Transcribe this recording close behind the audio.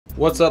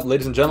What's up,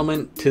 ladies and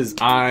gentlemen? Tis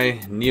I,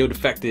 Neo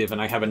Defective,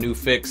 and I have a new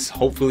fix.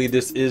 Hopefully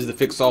this is the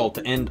fix-all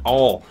to end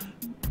all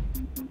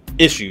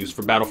issues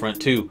for Battlefront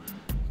 2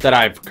 that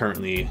I've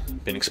currently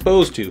been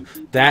exposed to.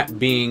 That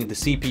being the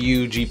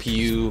CPU,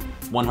 GPU,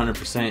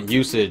 100%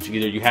 usage.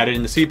 Either you had it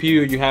in the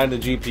CPU or you had it in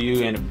the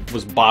GPU, and it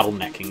was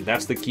bottlenecking.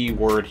 That's the key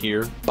word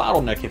here.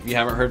 Bottleneck, if you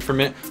haven't heard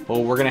from it.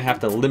 Well, we're gonna have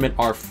to limit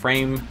our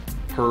frame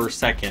per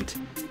second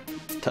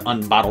to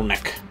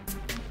unbottleneck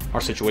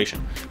our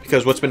situation.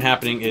 Because what's been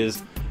happening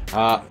is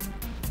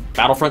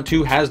Battlefront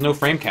 2 has no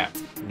frame cap.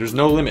 There's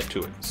no limit to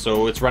it.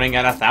 So it's running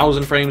at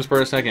 1,000 frames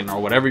per second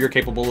or whatever you're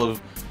capable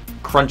of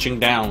crunching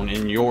down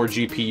in your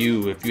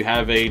GPU. If you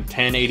have a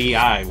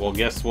 1080i, well,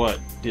 guess what?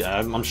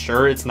 I'm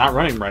sure it's not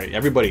running right.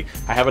 Everybody,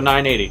 I have a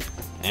 980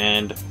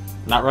 and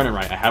not running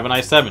right. I have an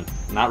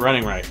i7, not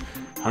running right.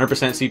 100%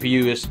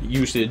 CPU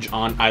usage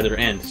on either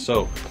end.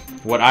 So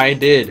what I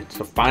did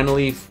to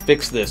finally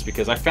fix this,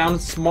 because I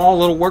found small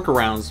little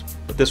workarounds,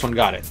 but this one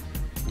got it.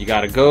 You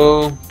gotta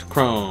go to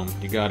Chrome.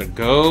 You gotta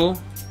go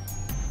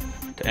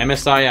to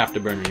MSI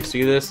Afterburner. You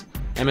see this?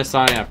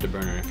 MSI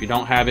Afterburner. If you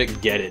don't have it,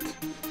 get it.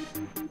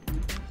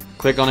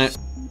 Click on it.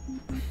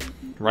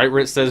 Right where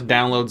it says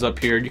downloads up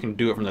here. You can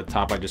do it from the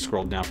top. I just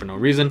scrolled down for no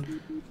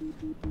reason.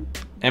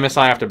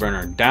 MSI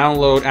Afterburner.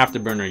 Download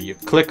Afterburner. You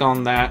click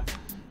on that,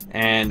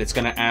 and it's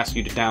gonna ask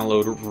you to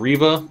download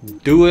Riva.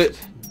 Do it.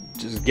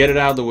 Just get it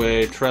out of the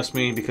way. Trust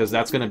me, because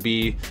that's gonna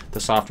be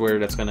the software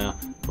that's gonna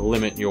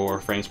limit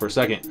your frames per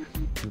second.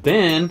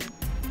 Then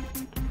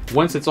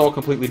once it's all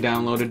completely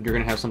downloaded, you're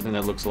gonna have something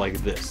that looks like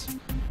this.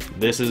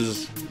 This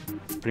is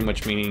pretty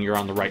much meaning you're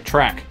on the right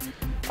track.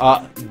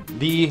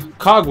 The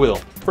cogwheel,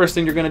 first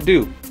thing you're gonna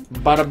do,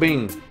 bada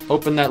bing,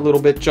 open that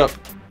little bitch up.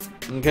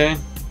 Okay,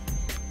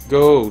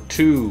 go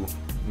to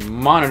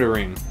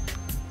monitoring,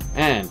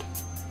 and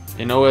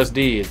in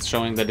OSD it's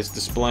showing that it's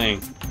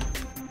displaying.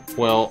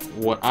 Well,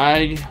 what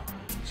I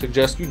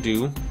suggest you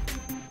do,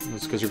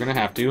 is because you're gonna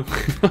have to,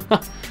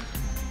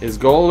 is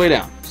go all the way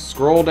down.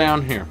 Scroll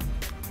down here.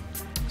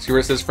 See where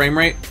it says frame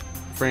rate?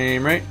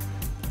 Frame rate.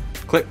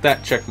 Click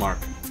that check mark.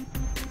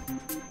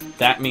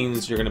 That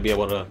means you're gonna be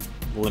able to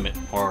limit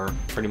or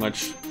pretty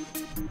much,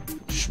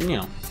 you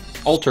know,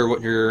 alter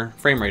what your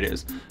frame rate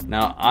is.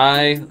 Now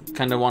I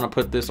kind of want to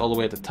put this all the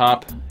way at the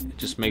top. It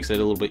just makes it a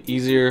little bit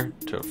easier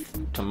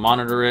to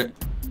monitor it.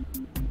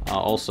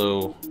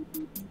 Also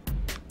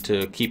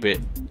to keep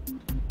it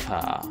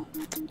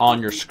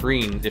on your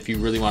screen if you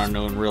really want to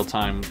know in real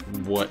time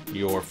what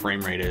your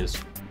frame rate is.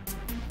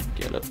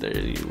 Get up there,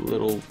 you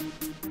little.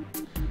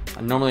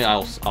 Normally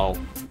I'll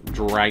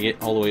drag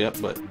it all the way up,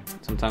 but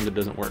sometimes it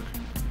doesn't work.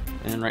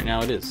 And right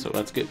now it is, so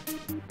that's good.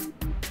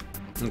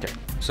 Okay,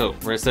 so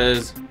where it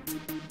says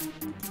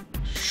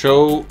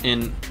show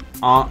in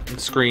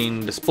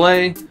on-screen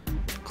display,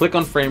 click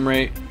on frame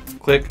rate,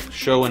 click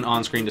show in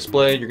on-screen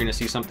display. You're gonna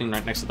see something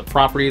right next to the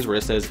properties where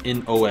it says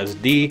in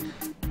OSD.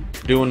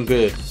 Doing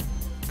good.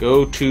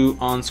 Go to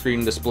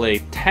on-screen display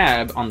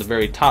tab on the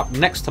very top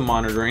next to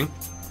monitoring,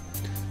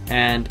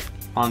 and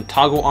on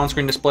toggle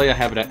on-screen display I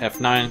have it at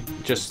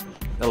F9. Just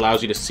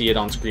allows you to see it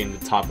on screen in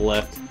the top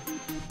left,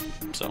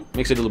 so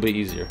makes it a little bit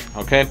easier.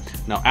 Okay,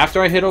 now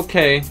after I hit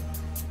OK,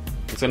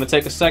 it's gonna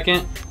take a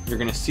second. You're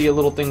gonna see a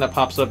little thing that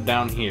pops up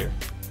down here,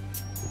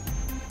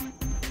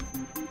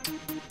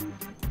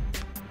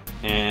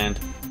 and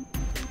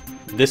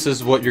this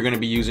is what you're gonna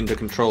be using to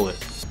control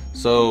it.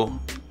 So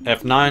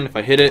F9, if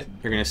I hit it,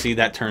 you're gonna see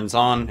that turns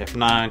on.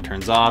 F9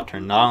 turns off,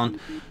 turned on.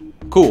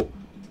 Cool,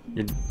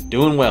 you're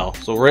doing well.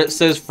 So where it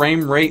says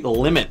frame rate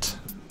limit,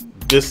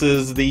 this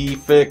is the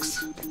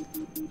fix,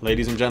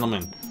 ladies and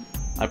gentlemen.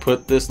 I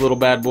put this little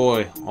bad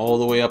boy all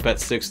the way up at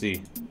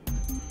 60,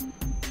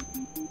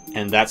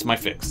 and that's my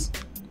fix.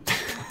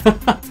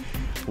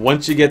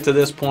 Once you get to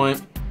this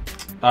point,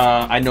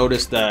 I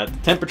noticed that the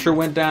temperature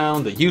went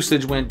down, the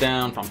usage went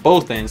down from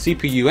both ends,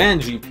 CPU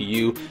and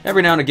GPU.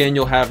 Every now and again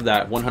you'll have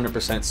that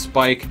 100%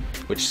 spike,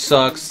 which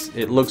sucks.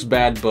 It looks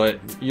bad, but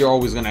you're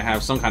always going to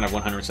have some kind of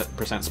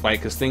 100% spike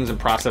because things and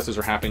processes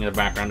are happening in the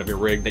background of your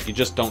rig that you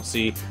just don't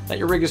see, that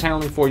your rig is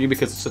handling for you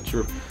because it's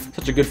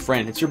such a good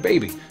friend. It's your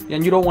baby,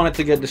 and you don't want it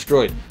to get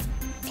destroyed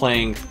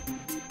playing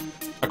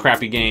a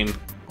crappy game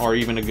or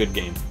even a good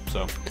game.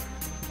 So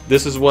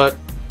this is what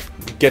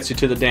gets you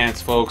to the dance,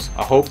 folks.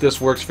 I hope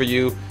this works for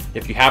you.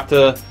 If you have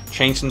to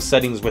change some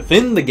settings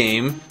within the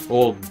game,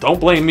 well, don't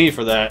blame me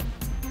for that.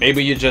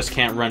 Maybe you just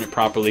can't run it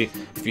properly.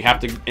 If you have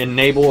to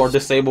enable or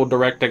disable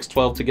DirectX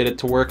 12 to get it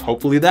to work,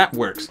 hopefully that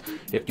works.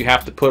 If you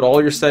have to put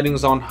all your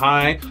settings on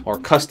high or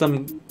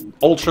custom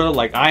ultra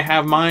like I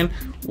have mine,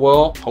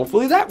 well,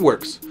 hopefully that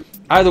works.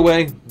 Either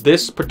way,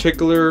 this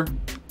particular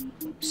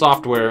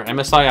software,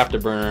 MSI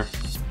Afterburner,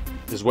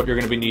 is what you're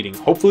going to be needing.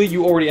 Hopefully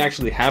you already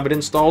actually have it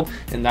installed,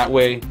 and that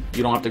way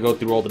you don't have to go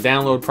through all the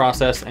download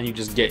process, and you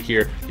just get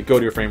here, you go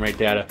to your frame rate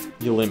data,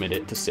 you limit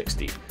it to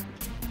 60.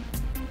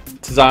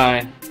 This is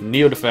I,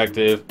 Neo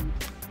Defective,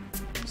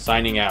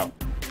 signing out.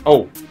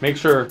 Oh, make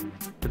sure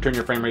to turn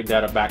your frame rate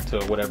data back to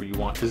whatever you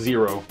want, to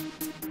 0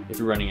 if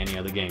you're running any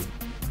other game.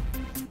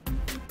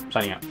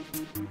 Signing out.